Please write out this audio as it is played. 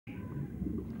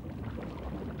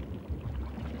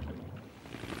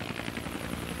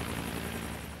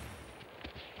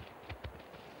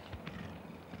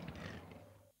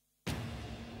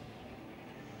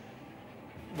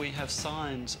we have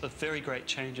signs of very great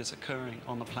changes occurring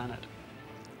on the planet.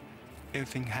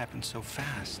 Everything happens so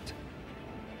fast.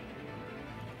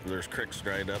 There's creeks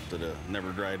dried up that have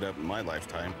never dried up in my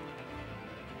lifetime.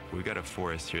 We've got a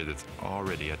forest here that's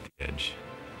already at the edge.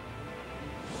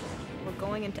 We're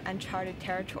going into uncharted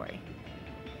territory.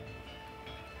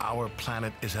 Our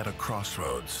planet is at a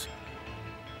crossroads.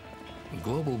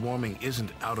 Global warming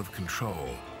isn't out of control,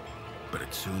 but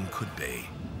it soon could be.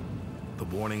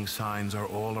 The warning signs are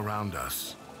all around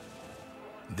us.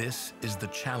 This is the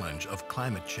challenge of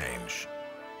climate change.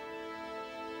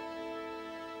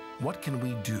 What can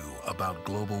we do about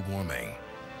global warming?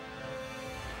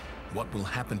 What will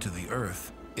happen to the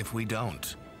Earth if we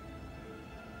don't?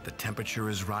 The temperature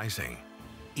is rising.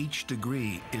 Each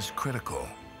degree is critical.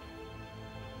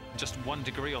 Just 1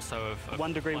 degree or so of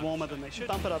 1 degree warmer than they should.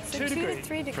 Bump it up 2 degrees.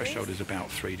 3 degrees. Threshold is about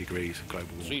 3 degrees of global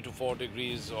warming. 3 to 4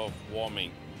 degrees of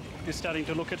warming. You're starting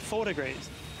to look at 4 degrees.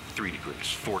 3 degrees,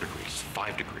 4 degrees,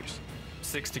 5 degrees.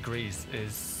 6 degrees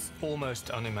is almost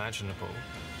unimaginable.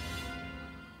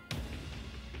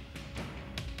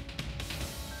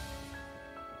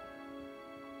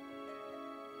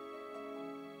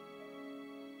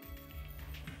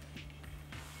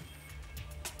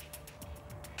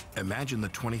 Imagine the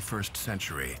 21st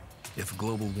century if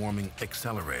global warming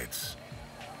accelerates.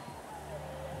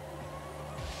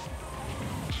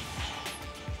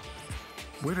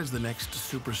 Where does the next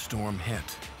superstorm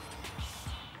hit?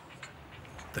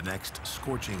 The next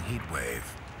scorching heat wave?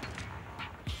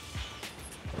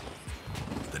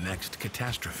 The next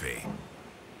catastrophe?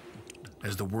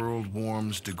 As the world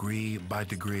warms degree by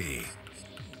degree.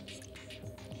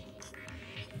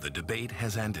 The debate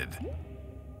has ended.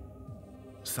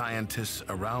 Scientists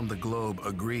around the globe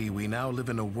agree we now live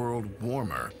in a world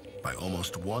warmer by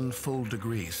almost 1 full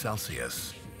degree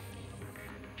Celsius.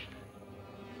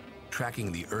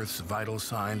 Tracking the Earth's vital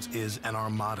signs is an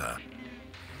armada.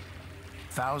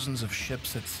 Thousands of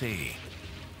ships at sea,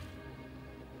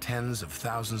 tens of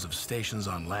thousands of stations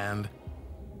on land,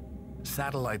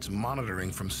 satellites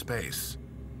monitoring from space.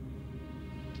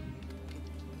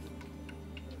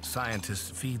 Scientists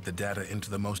feed the data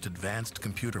into the most advanced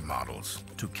computer models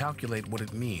to calculate what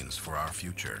it means for our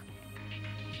future.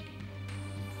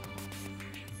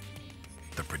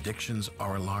 The predictions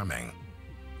are alarming.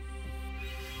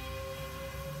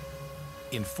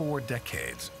 In 4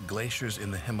 decades, glaciers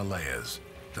in the Himalayas,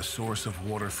 the source of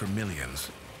water for millions,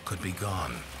 could be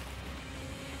gone.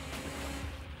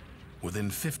 Within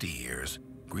 50 years,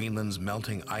 Greenland's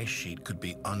melting ice sheet could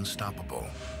be unstoppable.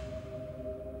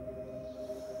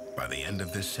 By the end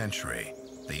of this century,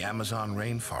 the Amazon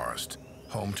rainforest,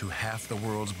 home to half the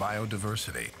world's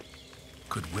biodiversity,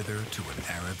 could wither to an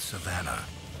arid savanna.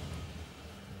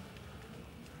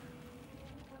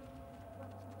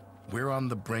 We're on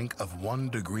the brink of 1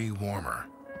 degree warmer,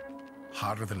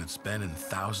 hotter than it's been in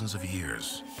thousands of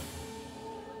years.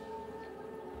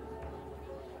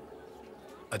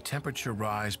 A temperature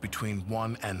rise between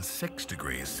 1 and 6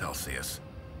 degrees Celsius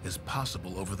is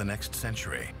possible over the next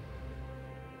century.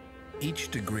 Each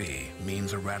degree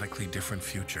means a radically different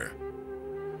future.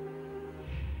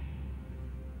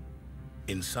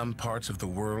 In some parts of the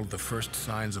world, the first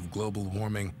signs of global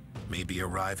warming may be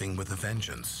arriving with a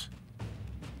vengeance.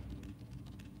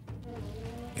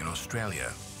 In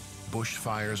Australia,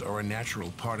 bushfires are a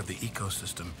natural part of the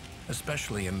ecosystem,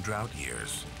 especially in drought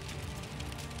years.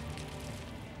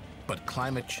 But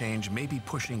climate change may be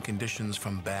pushing conditions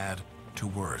from bad to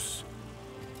worse.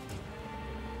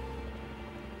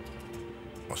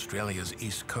 Australia's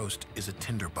east coast is a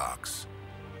tinderbox.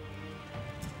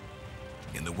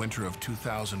 In the winter of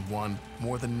 2001,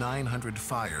 more than 900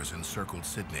 fires encircled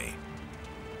Sydney.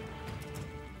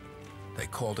 They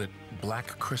called it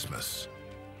Black Christmas.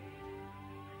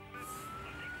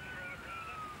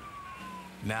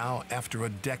 Now, after a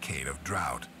decade of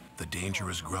drought, the danger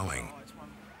is growing.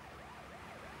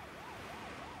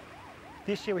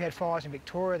 This year we had fires in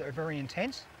Victoria that were very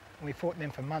intense, and we fought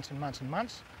them for months and months and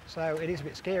months. So it is a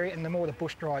bit scary, and the more the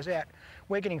bush dries out,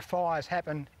 we're getting fires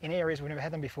happen in areas we've never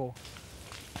had them before.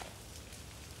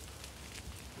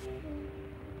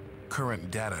 Current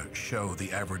data show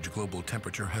the average global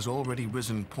temperature has already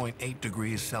risen 0.8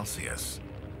 degrees Celsius.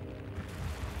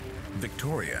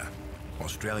 Victoria,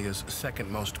 Australia's second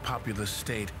most populous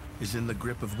state, is in the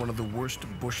grip of one of the worst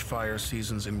bushfire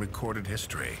seasons in recorded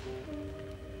history.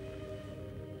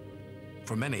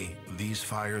 For many, these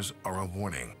fires are a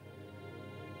warning,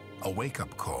 a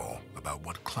wake-up call about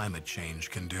what climate change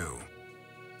can do.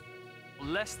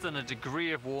 Less than a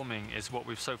degree of warming is what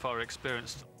we've so far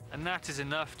experienced, and that is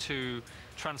enough to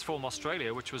transform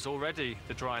Australia, which was already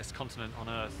the driest continent on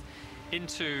Earth,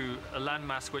 into a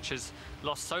landmass which has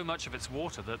lost so much of its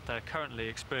water that they're currently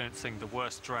experiencing the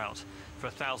worst drought for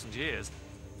 1,000 years.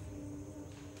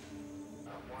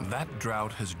 That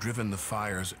drought has driven the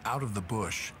fires out of the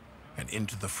bush and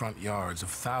into the front yards of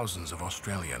thousands of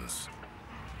Australians.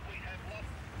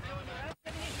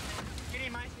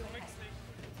 I'm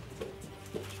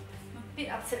a bit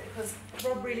upset because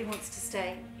Rob really wants to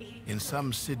stay. In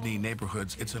some Sydney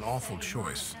neighborhoods, it's an awful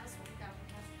choice.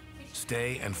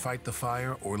 Stay and fight the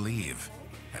fire or leave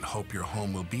and hope your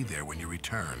home will be there when you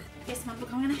return. Yes, Mum,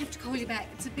 look, I'm going to have to call you back.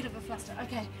 It's a bit of a fluster.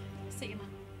 Okay, see you, Mum.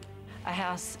 A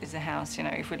house is a house, you know,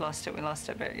 if we lost it, we lost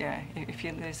it, but yeah, if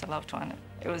you lose a loved one.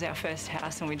 It was our first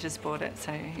house and we just bought it,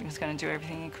 so he was going to do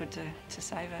everything he could to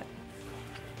save it.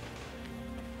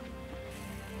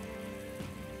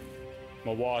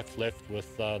 My wife left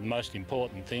with the most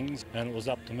important things, and it was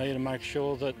up to me to make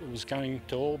sure that it was going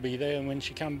to all be there when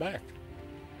she come back.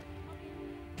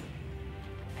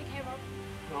 Okay, Rob.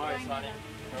 No worries, honey.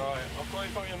 All right, I'll call you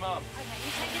from your mum. Okay,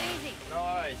 you take it easy. No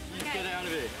worries, you Okay. get out of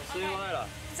here. I'll see you later.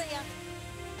 See ya.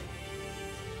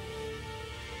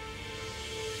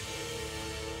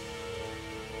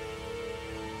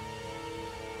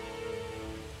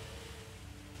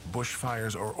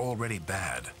 Bushfires are already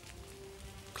bad.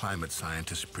 Climate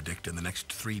scientists predict in the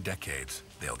next 3 decades,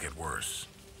 they'll get worse.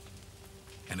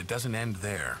 And it doesn't end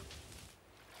there.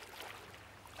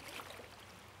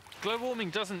 Global warming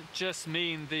doesn't just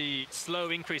mean the slow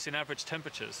increase in average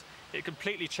temperatures. It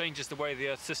completely changes the way the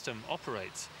Earth system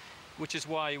operates, which is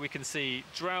why we can see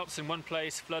droughts in one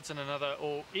place, floods in another,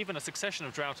 or even a succession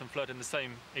of drought and flood in the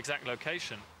same exact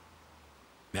location.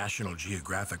 National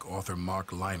Geographic author Mark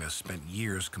Lynas spent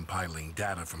years compiling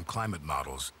data from climate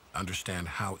models to understand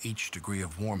how each degree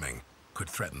of warming could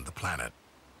threaten the planet.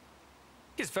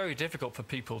 It's very difficult for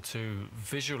people to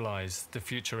visualize the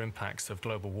future impacts of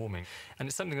global warming, and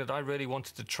it's something that I really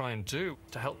wanted to try and do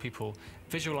to help people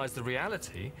visualize the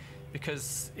reality,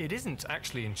 because it isn't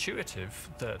actually intuitive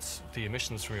that the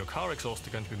emissions from your car exhaust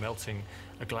are going to be melting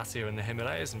a glacier in the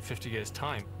Himalayas in 50 years'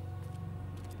 time.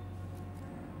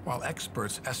 While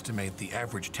experts estimate the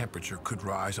average temperature could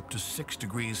rise up to 6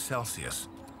 degrees Celsius,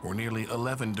 or nearly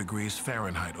 11 degrees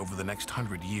Fahrenheit over the next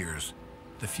 100 years,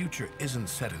 the future isn't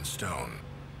set in stone.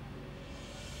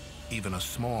 Even a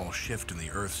small shift in the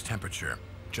Earth's temperature,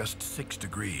 just 6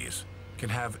 degrees, can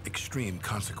have extreme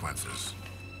consequences.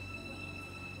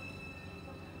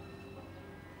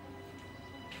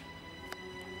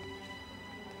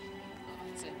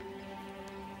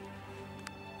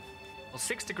 Well,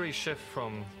 6 degrees shift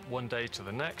from one day to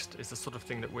the next is the sort of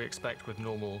thing that we expect with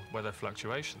normal weather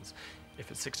fluctuations.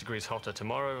 If it's 6 degrees hotter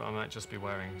tomorrow, I might just be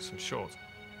wearing some shorts.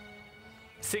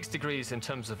 6 degrees in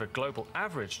terms of a global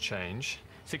average change,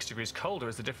 6 degrees colder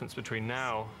is the difference between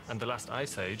now and the last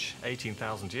ice age,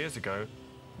 18,000 years ago,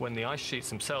 when the ice sheets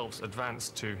themselves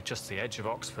advanced to just the edge of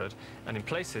Oxford, and in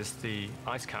places the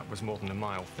ice cap was more than a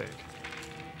mile thick.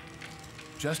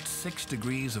 Just 6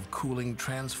 degrees of cooling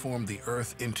transformed the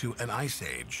Earth into an ice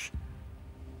age.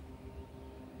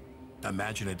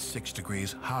 Imagine it 6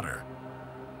 degrees hotter.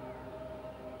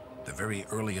 The very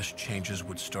earliest changes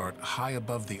would start high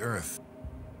above the Earth.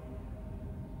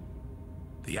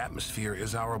 The atmosphere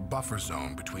is our buffer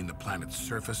zone between the planet's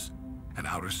surface and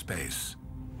outer space.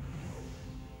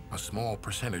 A small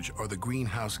percentage are the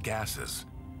greenhouse gases,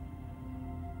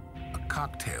 a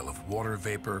cocktail of water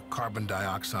vapor, carbon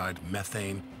dioxide,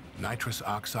 methane, nitrous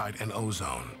oxide, and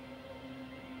ozone.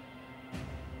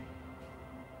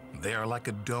 They are like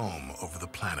a dome over the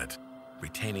planet,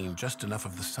 retaining just enough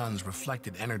of the sun's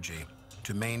reflected energy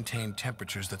to maintain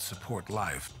temperatures that support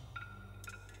life.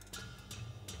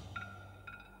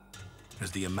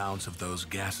 As the amounts of those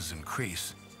gases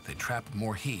increase, they trap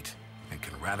more heat and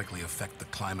can radically affect the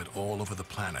climate all over the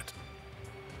planet.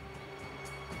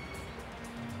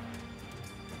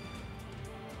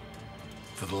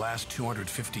 For the last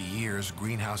 250 years,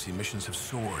 greenhouse emissions have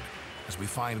soared as we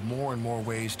find more and more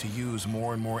ways to use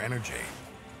more and more energy.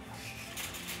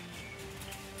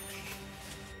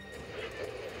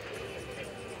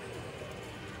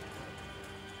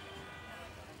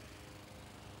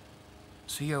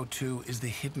 CO2 is the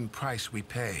hidden price we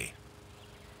pay.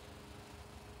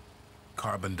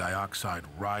 Carbon dioxide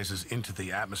rises into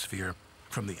the atmosphere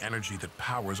from the energy that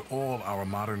powers all our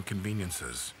modern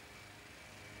conveniences.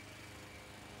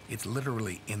 It's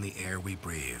literally in the air we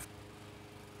breathe.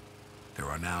 There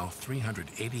are now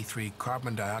 383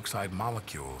 carbon dioxide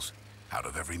molecules out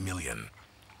of every million.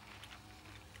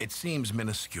 It seems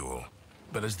minuscule,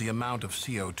 but as the amount of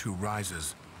CO2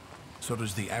 rises, so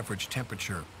does the average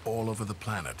temperature all over the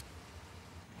planet.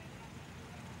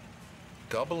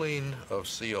 Doubling of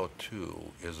CO2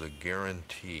 is a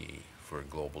guarantee for a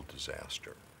global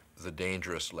disaster. The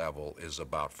dangerous level is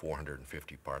about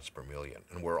 450 parts per million,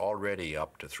 and we're already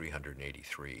up to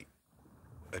 383.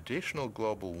 Additional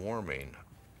global warming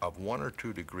of 1 or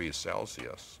 2 degrees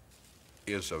Celsius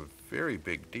is a very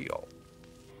big deal.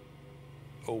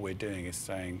 All we're doing is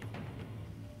saying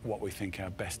what we think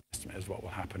our best estimate is what will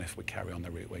happen if we carry on the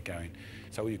route we're going.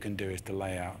 So all you can do is to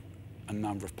lay out a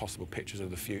number of possible pictures of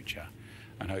the future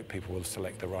and hope people will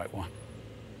select the right one.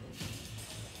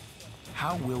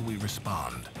 How will we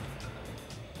respond?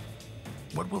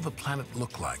 What will the planet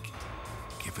look like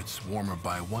if it's warmer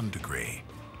by 1 degree,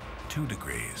 2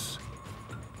 degrees,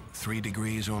 3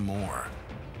 degrees or more?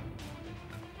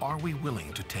 Are we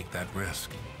willing to take that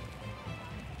risk?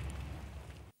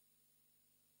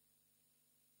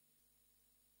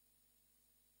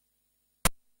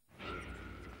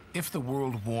 If the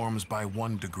world warms by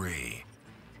 1 degree,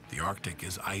 the Arctic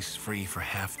is ice-free for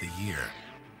half the year,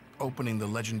 opening the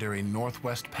legendary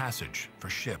Northwest Passage for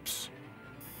ships.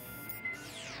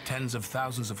 Tens of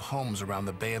thousands of homes around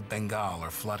the Bay of Bengal are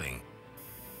flooding.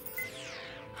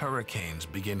 Hurricanes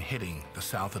begin hitting the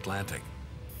South Atlantic.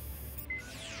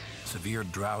 Severe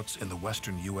droughts in the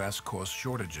western U.S. cause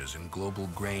shortages in global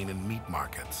grain and meat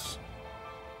markets.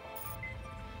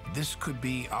 This could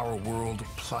be our world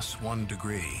plus 1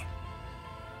 degree.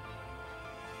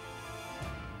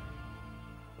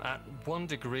 At 1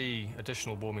 degree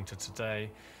additional warming to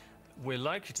today, we're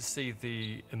likely to see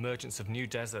the emergence of new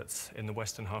deserts in the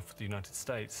western half of the United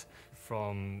States,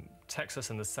 from Texas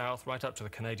in the south right up to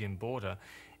the Canadian border,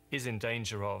 is in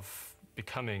danger of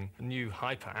becoming new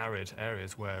hyper-arid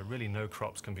areas where really no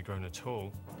crops can be grown at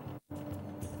all.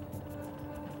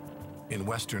 In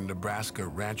western Nebraska,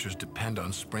 ranchers depend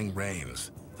on spring rains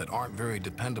that aren't very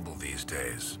dependable these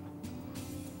days.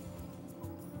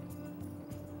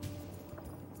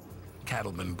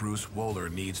 Cattleman Bruce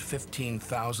Wohler needs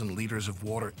 15,000 liters of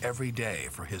water every day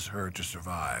for his herd to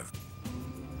survive.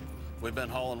 We've been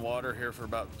hauling water here for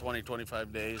about 20,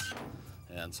 25 days,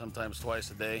 and sometimes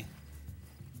twice a day.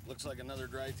 Looks like another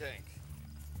dry tank.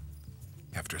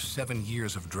 After 7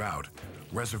 years of drought,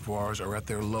 reservoirs are at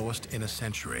their lowest in a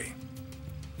century.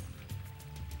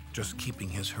 Just keeping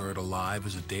his herd alive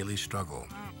is a daily struggle.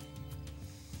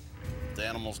 If the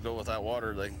animals go without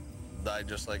water, they die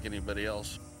just like anybody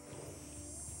else.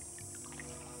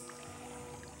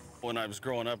 When I was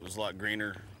growing up, it was a lot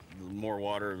greener, more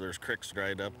water. There's creeks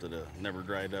dried up that never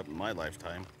dried up in my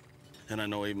lifetime. And I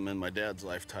know even in my dad's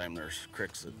lifetime, there's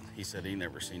creeks that he said he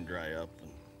never seen dry up, and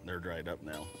they're dried up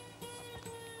now.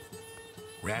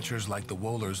 Ranchers like the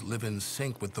Wohlers live in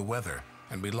sync with the weather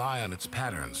and rely on its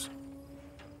patterns.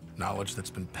 Knowledge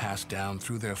that's been passed down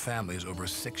through their families over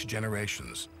 6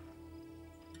 generations.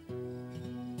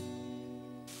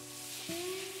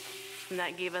 And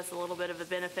that gave us a little bit of a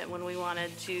benefit when we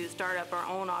wanted to start up our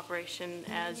own operation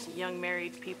as young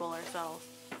married people ourselves.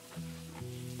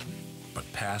 But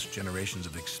past generations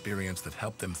of experience that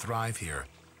helped them thrive here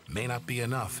may not be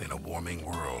enough in a warming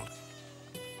world.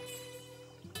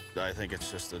 I think it's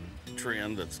just a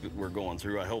trend that we're going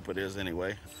through. I hope it is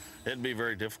anyway. It'd be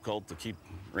very difficult to keep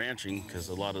ranching because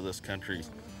a lot of this country's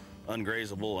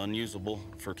ungrazable, unusable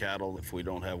for cattle if we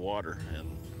don't have water.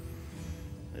 And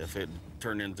if it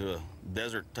turned into a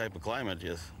desert type of climate,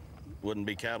 it wouldn't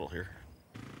be cattle here.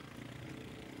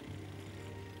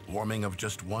 Warming of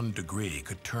just 1 degree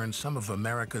could turn some of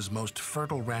America's most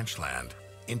fertile ranchland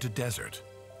into desert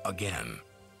again.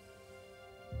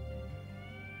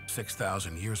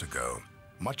 6,000 years ago,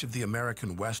 much of the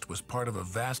American West was part of a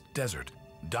vast desert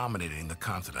dominating the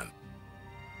continent.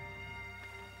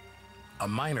 A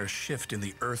minor shift in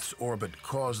the Earth's orbit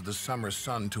caused the summer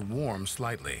sun to warm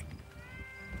slightly,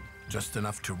 just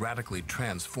enough to radically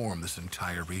transform this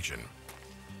entire region.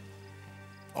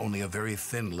 Only a very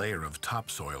thin layer of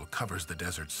topsoil covers the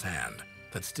desert sand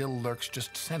that still lurks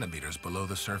just centimeters below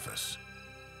the surface.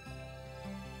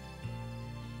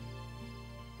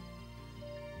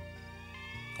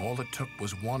 All it took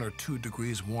was 1 or 2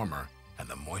 degrees warmer, and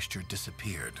the moisture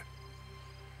disappeared.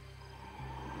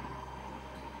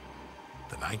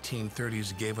 The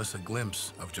 1930s gave us a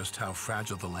glimpse of just how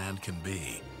fragile the land can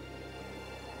be.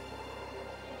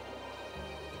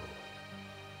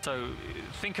 So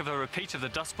think of a repeat of the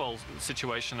Dust Bowl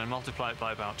situation and multiply it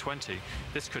by about 20.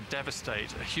 This could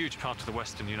devastate a huge part of the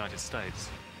western United States.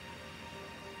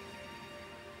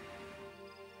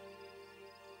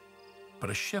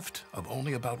 But a shift of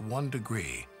only about 1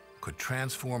 degree could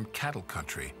transform cattle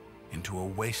country into a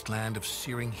wasteland of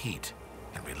searing heat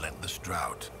and relentless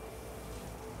drought.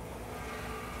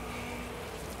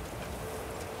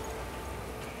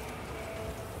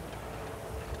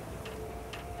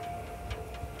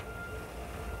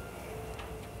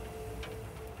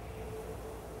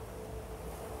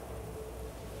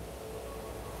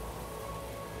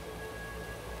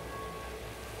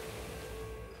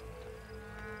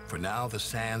 For now, the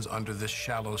sands under this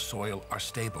shallow soil are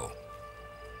stable.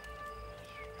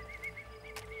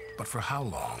 But for how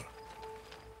long?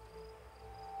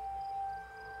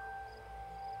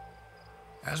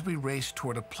 As we race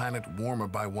toward a planet warmer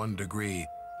by 1 degree,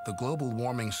 the global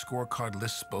warming scorecard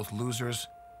lists both losers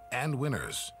and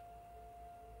winners.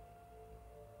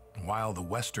 While the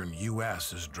western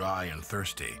U.S. is dry and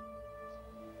thirsty,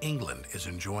 England is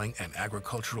enjoying an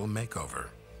agricultural makeover.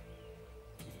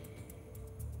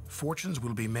 Fortunes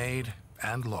will be made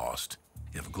and lost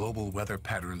if global weather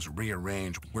patterns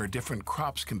rearrange where different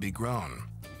crops can be grown.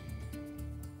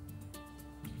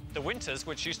 The winters,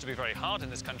 which used to be very hard in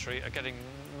this country, are getting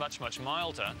much, much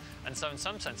milder, and so in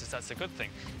some senses that's a good thing.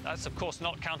 That's of course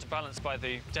not counterbalanced by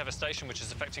the devastation which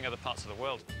is affecting other parts of the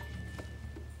world.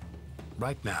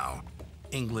 Right now,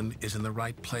 England is in the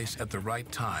right place at the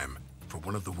right time for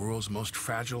one of the world's most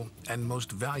fragile and most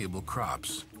valuable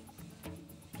crops.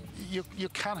 You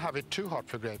can't have it too hot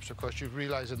for grapes. Of course, you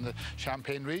realize in the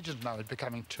Champagne regions now it's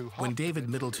becoming too hot. When David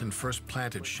Middleton first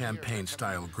planted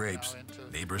Champagne-style grapes,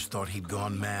 neighbors thought he'd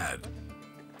gone mad.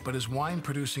 But as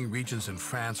wine-producing regions in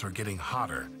France are getting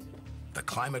hotter, the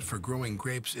climate for growing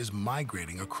grapes is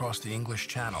migrating across the English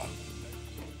Channel.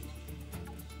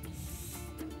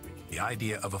 The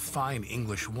idea of a fine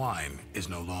English wine is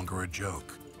no longer a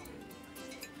joke.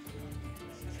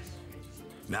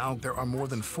 Now there are more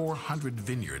than 400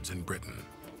 vineyards in Britain.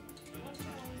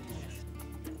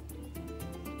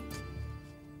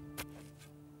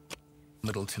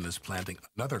 Middleton is planting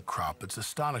another crop that's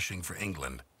astonishing for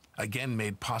England, again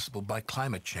made possible by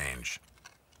climate change: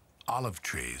 olive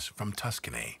trees from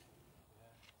Tuscany.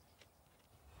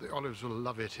 The olives will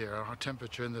love it here. Our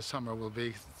temperature in the summer will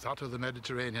be that of the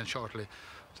Mediterranean shortly,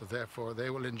 so therefore they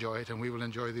will enjoy it, and we will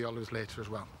enjoy the olives later as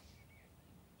well.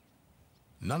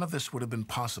 None of this would have been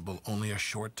possible only a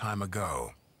short time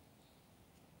ago.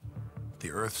 The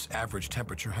Earth's average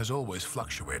temperature has always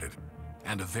fluctuated,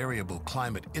 and a variable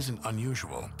climate isn't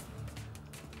unusual.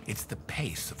 It's the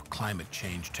pace of climate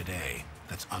change today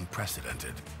that's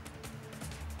unprecedented.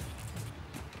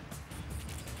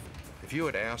 If you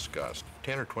had asked us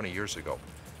 10 or 20 years ago,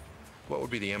 what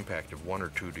would be the impact of 1 or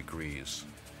 2 degrees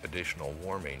additional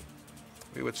warming,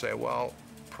 we would say, well,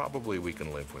 probably we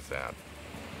can live with that.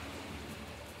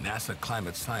 NASA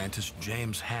climate scientist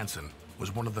James Hansen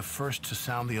was one of the first to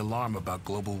sound the alarm about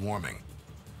global warming.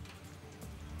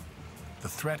 The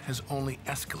threat has only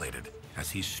escalated as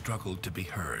he's struggled to be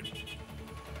heard.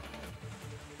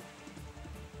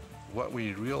 What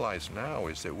we realize now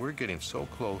is that we're getting so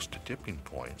close to tipping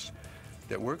points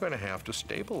that we're going to have to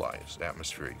stabilize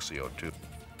atmospheric CO2.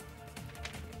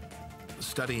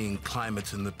 Studying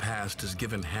climates in the past has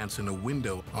given Hansen a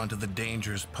window onto the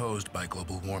dangers posed by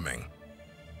global warming.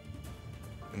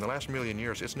 In the last million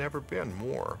years, it's never been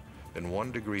more than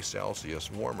 1 degree Celsius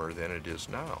warmer than it is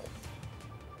now.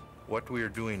 What we are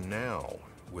doing now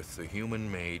with the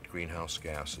human-made greenhouse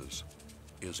gases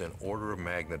is an order of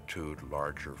magnitude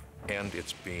larger, and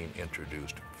it's being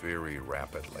introduced very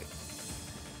rapidly.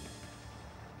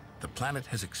 The planet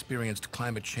has experienced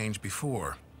climate change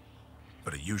before,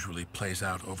 but it usually plays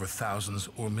out over thousands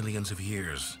or millions of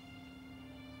years.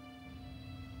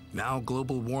 Now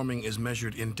global warming is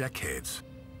measured in decades,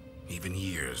 even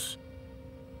years.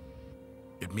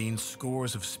 It means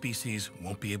scores of species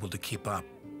won't be able to keep up.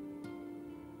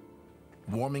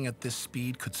 Warming at this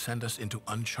speed could send us into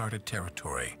uncharted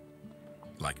territory,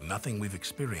 like nothing we've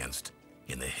experienced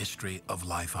in the history of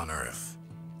life on Earth.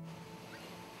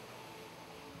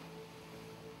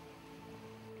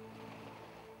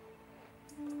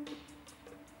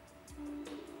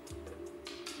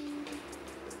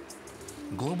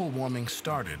 Global warming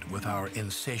started with our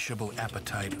insatiable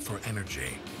appetite for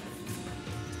energy.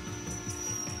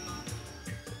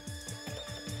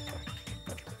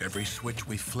 Every switch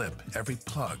we flip, every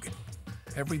plug,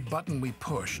 every button we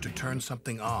push to turn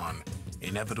something on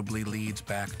inevitably leads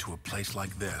back to a place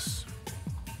like this.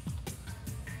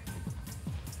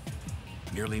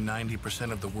 Nearly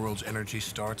 90% of the world's energy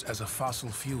starts as a fossil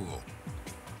fuel.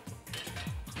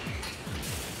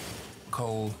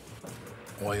 Coal,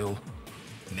 oil,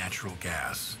 natural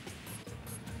gas.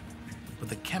 But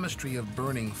the chemistry of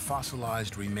burning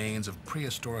fossilized remains of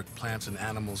prehistoric plants and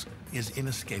animals is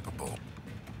inescapable.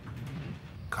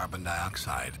 Carbon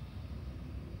dioxide.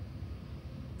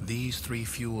 These 3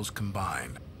 fuels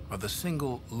combined are the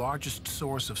single largest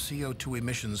source of CO2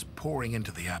 emissions pouring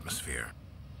into the atmosphere.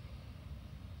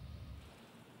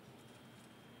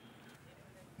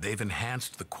 They've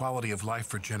enhanced the quality of life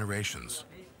for generations.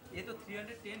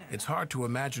 It's hard to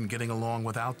imagine getting along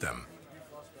without them.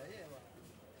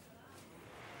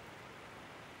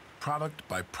 Product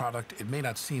by product, it may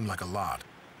not seem like a lot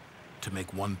to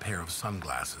make one pair of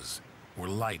sunglasses or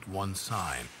light one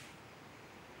sign.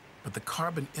 But the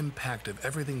carbon impact of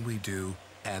everything we do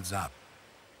adds up.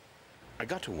 I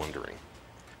got to wondering,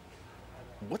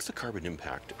 what's the carbon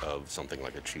impact of something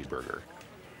like a cheeseburger?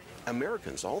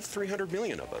 Americans, all 300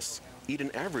 million of us, eat an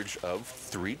average of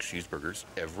 3 cheeseburgers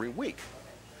every week.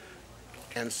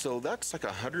 And so that's like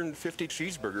 150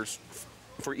 cheeseburgers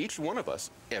for each one of us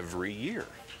every year.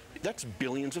 That's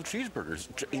billions of cheeseburgers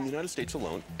in the United States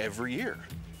alone every year.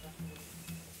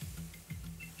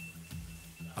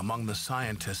 Among the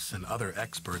scientists and other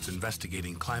experts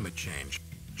investigating climate change,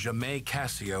 Jaime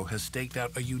Casio has staked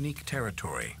out a unique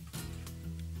territory.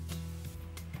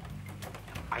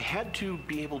 I had to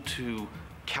be able to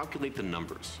calculate the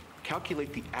numbers,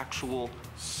 calculate the actual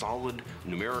solid,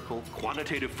 numerical,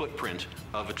 quantitative footprint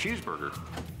of a cheeseburger.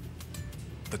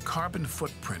 The carbon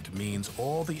footprint means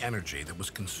all the energy that was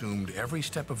consumed every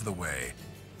step of the way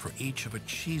for each of a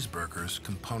cheeseburger's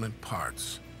component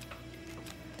parts.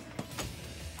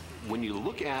 When you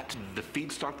look at the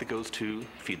feedstock that goes to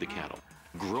feed the cattle,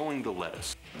 growing the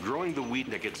lettuce, growing the wheat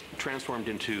that gets transformed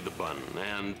into the bun,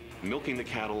 and milking the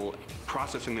cattle,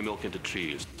 processing the milk into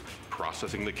cheese,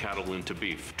 processing the cattle into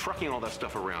beef, trucking all that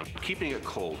stuff around, keeping it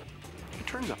cold, it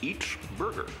turns out each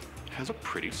burger has a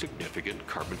pretty significant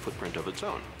carbon footprint of its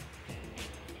own.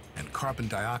 And carbon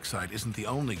dioxide isn't the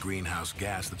only greenhouse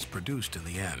gas that's produced in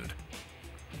the end.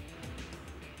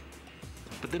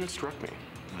 But then it struck me,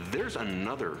 there's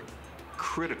another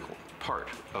critical part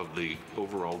of the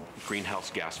overall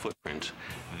greenhouse gas footprint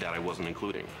that I wasn't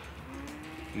including.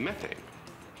 Methane.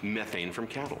 Methane from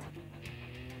cattle.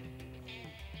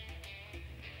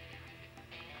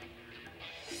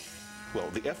 Well,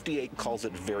 the FDA calls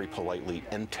it very politely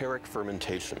enteric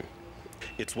fermentation.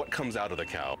 It's what comes out of the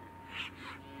cow.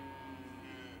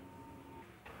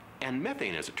 And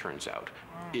methane, as it turns out,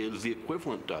 is the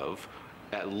equivalent of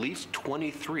at least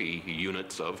 23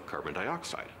 units of carbon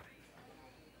dioxide.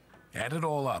 Add it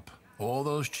all up, all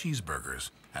those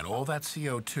cheeseburgers, and all that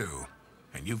CO2,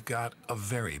 and you've got a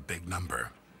very big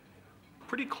number.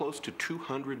 Pretty close to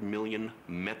 200 million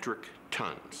metric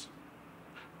tons.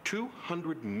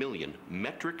 200 million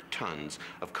metric tons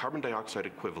of carbon dioxide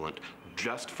equivalent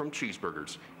just from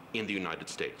cheeseburgers in the United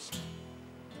States.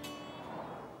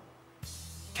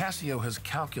 Casio has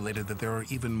calculated that there are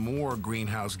even more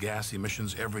greenhouse gas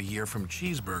emissions every year from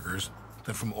cheeseburgers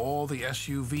than from all the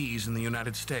SUVs in the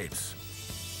United States.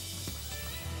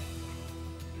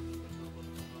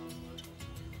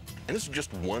 And this is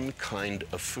just one kind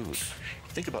of food.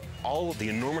 Think about all of the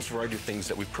enormous variety of things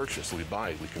that we purchase, we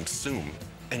buy, we consume,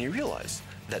 and you realize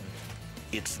that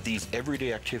it's these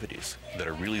everyday activities that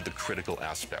are really the critical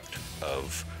aspect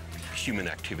of human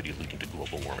activity leading to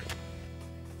global warming.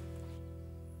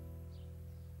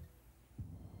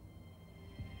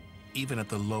 Even at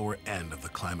the lower end of the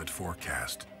climate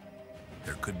forecast,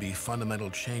 there could be fundamental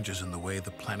changes in the way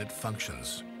the planet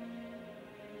functions.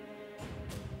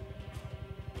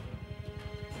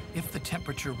 If the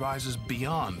temperature rises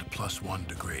beyond +1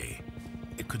 degree,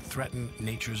 it could threaten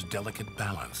nature's delicate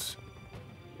balance.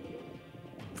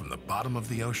 From the bottom of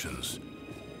the oceans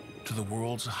to the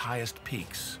world's highest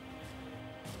peaks.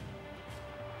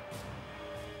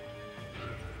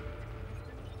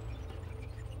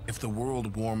 If the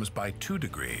world warms by 2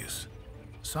 degrees,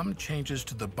 some changes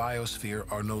to the biosphere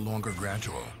are no longer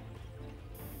gradual.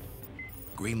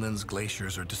 Greenland's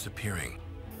glaciers are disappearing.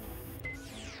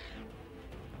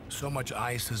 So much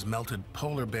ice has melted,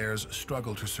 polar bears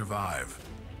struggle to survive.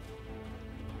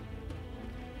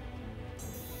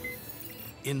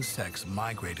 Insects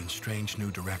migrate in strange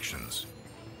new directions.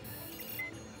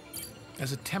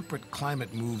 As a temperate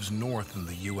climate moves north in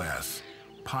the U.S.,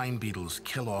 pine beetles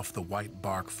kill off the white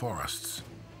bark forests,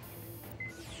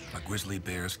 a grizzly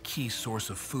bear's key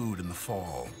source of food in the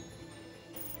fall.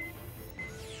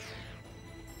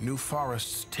 New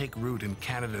forests take root in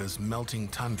Canada's melting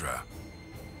tundra.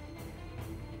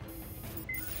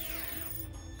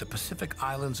 The Pacific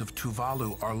islands of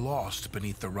Tuvalu are lost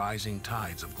beneath the rising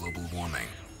tides of global warming.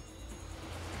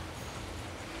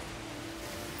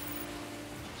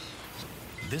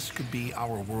 This could be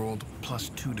our world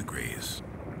 +2 degrees.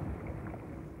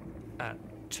 At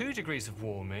 2 degrees of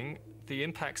warming, the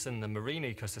impacts in the marine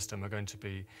ecosystem are going to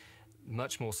be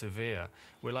much more severe.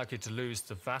 We're likely to lose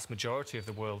the vast majority of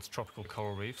the world's tropical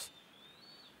coral reefs.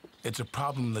 It's a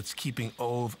problem that's keeping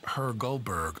Ove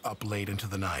Goldberg up late into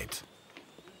the night.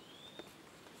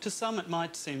 To some, it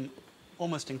might seem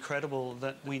almost incredible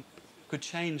that we could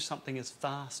change something as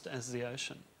vast as the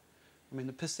ocean. I mean,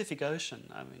 the Pacific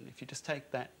Ocean, I mean, if you just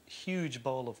take that huge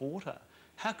bowl of water,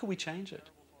 how could we change it?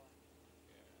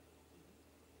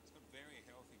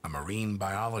 a marine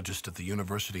biologist at the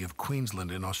University of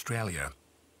Queensland in Australia,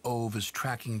 Ove is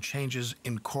tracking changes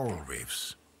in coral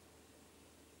reefs.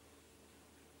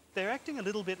 They're acting a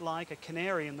little bit like a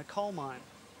canary in the coal mine.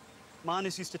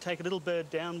 Miners used to take a little bird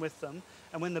down with them,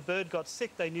 and when the bird got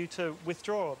sick, they knew to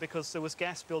withdraw because there was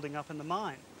gas building up in the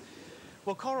mine.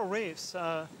 Well, coral reefs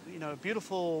are, a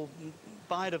beautiful,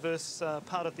 biodiverse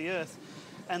part of the Earth,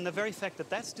 and the very fact that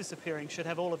that's disappearing should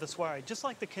have all of us worried, just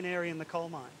like the canary in the coal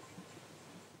mine.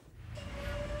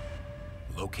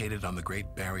 Located on the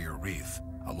Great Barrier Reef,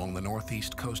 along the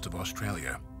northeast coast of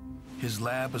Australia, his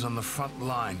lab is on the front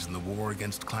lines in the war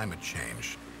against climate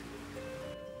change.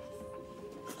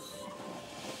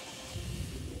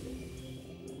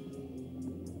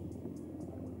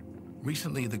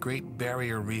 Recently, the Great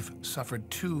Barrier Reef suffered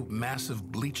two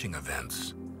massive bleaching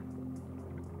events.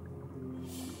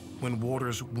 When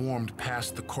waters warmed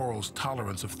past the coral's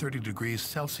tolerance of 30 degrees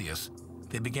Celsius,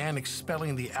 they began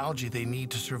expelling the algae they need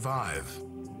to survive.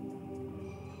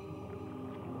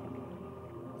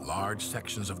 Large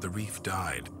sections of the reef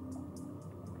died.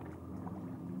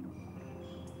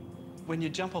 When you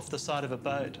jump off the side of a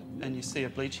boat and you see a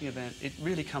bleaching event, it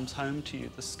really comes home to you,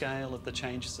 the scale of the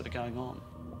changes that are going on.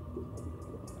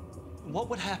 What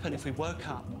would happen if we woke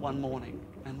up one morning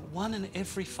and 1 in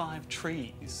every 5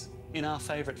 trees in our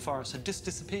favourite forest had just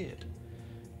disappeared?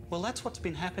 Well, that's what's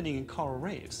been happening in coral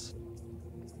reefs.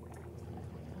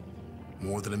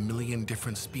 More than 1 million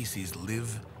different species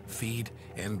live, feed,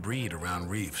 and breed around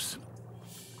reefs.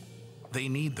 They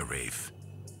need the reef.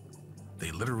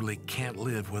 They literally can't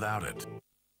live without it.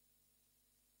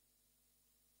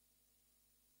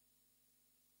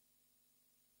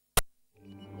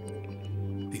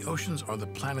 The oceans are the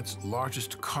planet's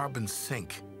largest carbon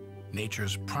sink,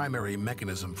 nature's primary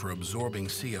mechanism for absorbing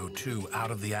CO2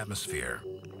 out of the atmosphere.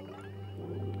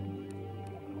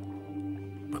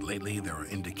 But lately, there are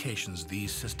indications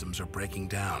these systems are breaking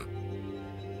down.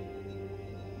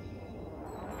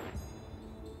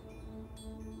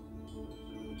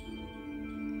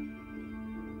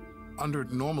 Under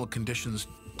normal conditions,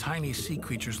 tiny sea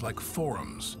creatures like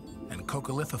forams and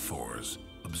coccolithophores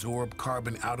absorb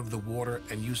carbon out of the water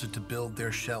and use it to build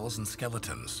their shells and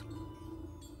skeletons.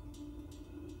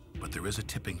 But there is a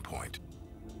tipping point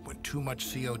when too much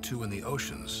CO2 in the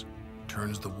oceans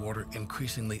turns the water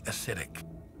increasingly acidic.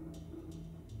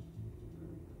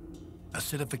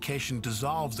 Acidification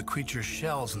dissolves the creature's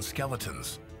shells and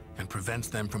skeletons and prevents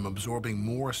them from absorbing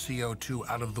more CO2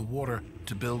 out of the water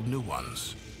to build new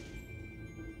ones.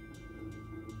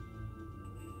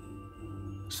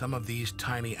 Some of these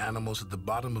tiny animals at the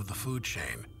bottom of the food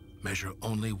chain measure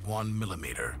only 1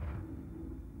 millimeter.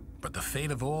 But the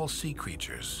fate of all sea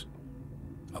creatures,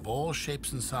 of all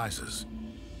shapes and sizes,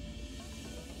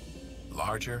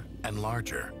 larger and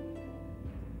larger,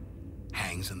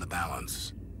 hangs in the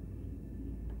balance.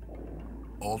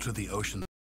 Alter the ocean.